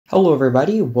Hello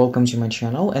everybody, welcome to my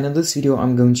channel, and in this video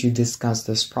I'm going to discuss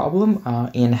this problem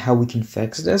and how we can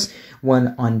fix this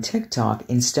when on TikTok,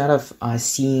 instead of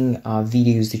seeing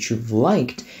videos that you've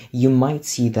liked, you might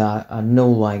see that no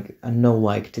liked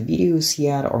videos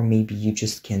yet, or maybe you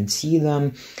just can't see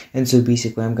them. And so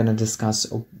basically I'm going to discuss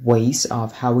ways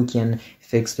of how we can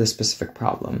fix this specific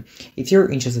problem. If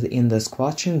you're interested in this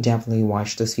question, definitely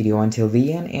watch this video until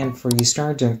the end, and before you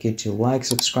start, don't forget to like,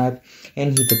 subscribe,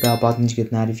 and hit the bell button to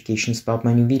get notifications about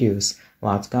my new videos.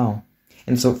 Let's go.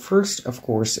 And so first, of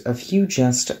course, if you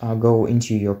just go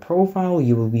into your profile,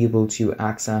 you will be able to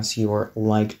access your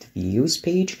liked videos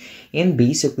page, and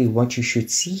basically what you should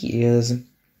see is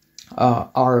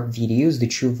are videos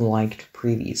that you've liked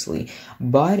previously.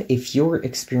 But if you're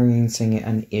experiencing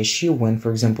an issue when,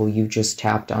 for example, you just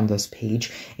tapped on this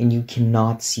page and you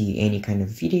cannot see any kind of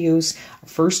videos,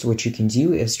 first what you can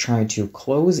do is try to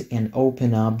close and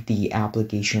open up the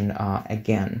application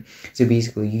again. So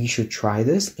basically you should try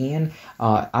this, and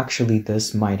actually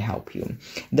this might help you.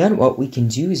 Then what we can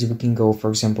do is we can go, for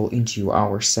example, into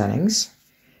our settings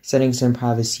and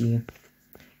privacy,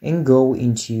 and go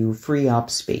into free up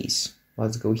space.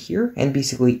 Let's go here, and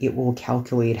basically it will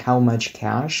calculate how much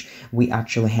cash we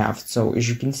actually have. So as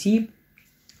you can see,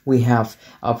 we have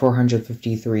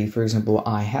 453, for example.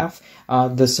 I have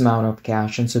this amount of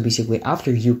cash, and so basically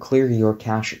after you clear your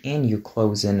cache and you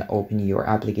close and open your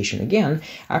application again,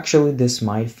 actually this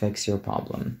might fix your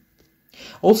problem.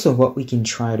 Also, what we can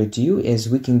try to do is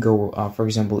we can go, for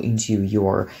example, into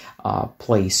your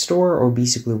Play Store, or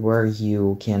basically where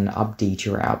you can update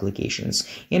your applications.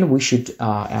 And we should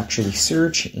actually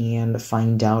search and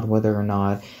find out whether or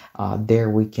not there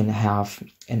we can have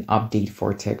an update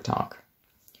for TikTok.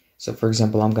 So, for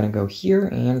example, I'm going to go here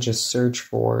and just search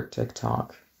for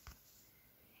TikTok.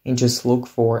 And just look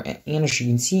for, and as you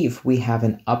can see, if we have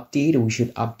an update, we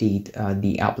should update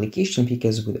the application,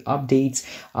 because with updates,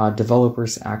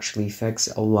 developers actually fix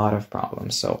a lot of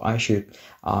problems. So I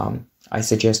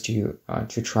suggest you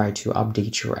to try to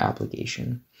update your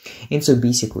application. And so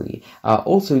basically,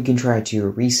 also you can try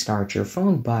to restart your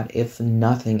phone, but if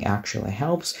nothing actually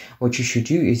helps, what you should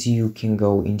do is you can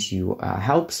go into a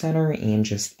help center and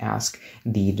just ask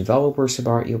the developers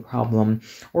about your problem,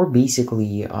 or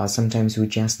basically sometimes we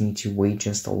just need to wait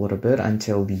just a little bit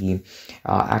until the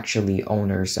actually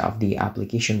owners of the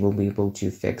application will be able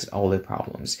to fix all the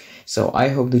problems. So I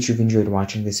hope that you've enjoyed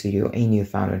watching this video and you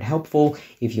found it helpful.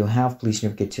 If you have, please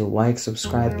don't forget to like,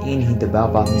 subscribe, and hit the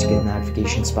bell button to get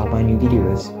notifications about my new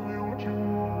videos.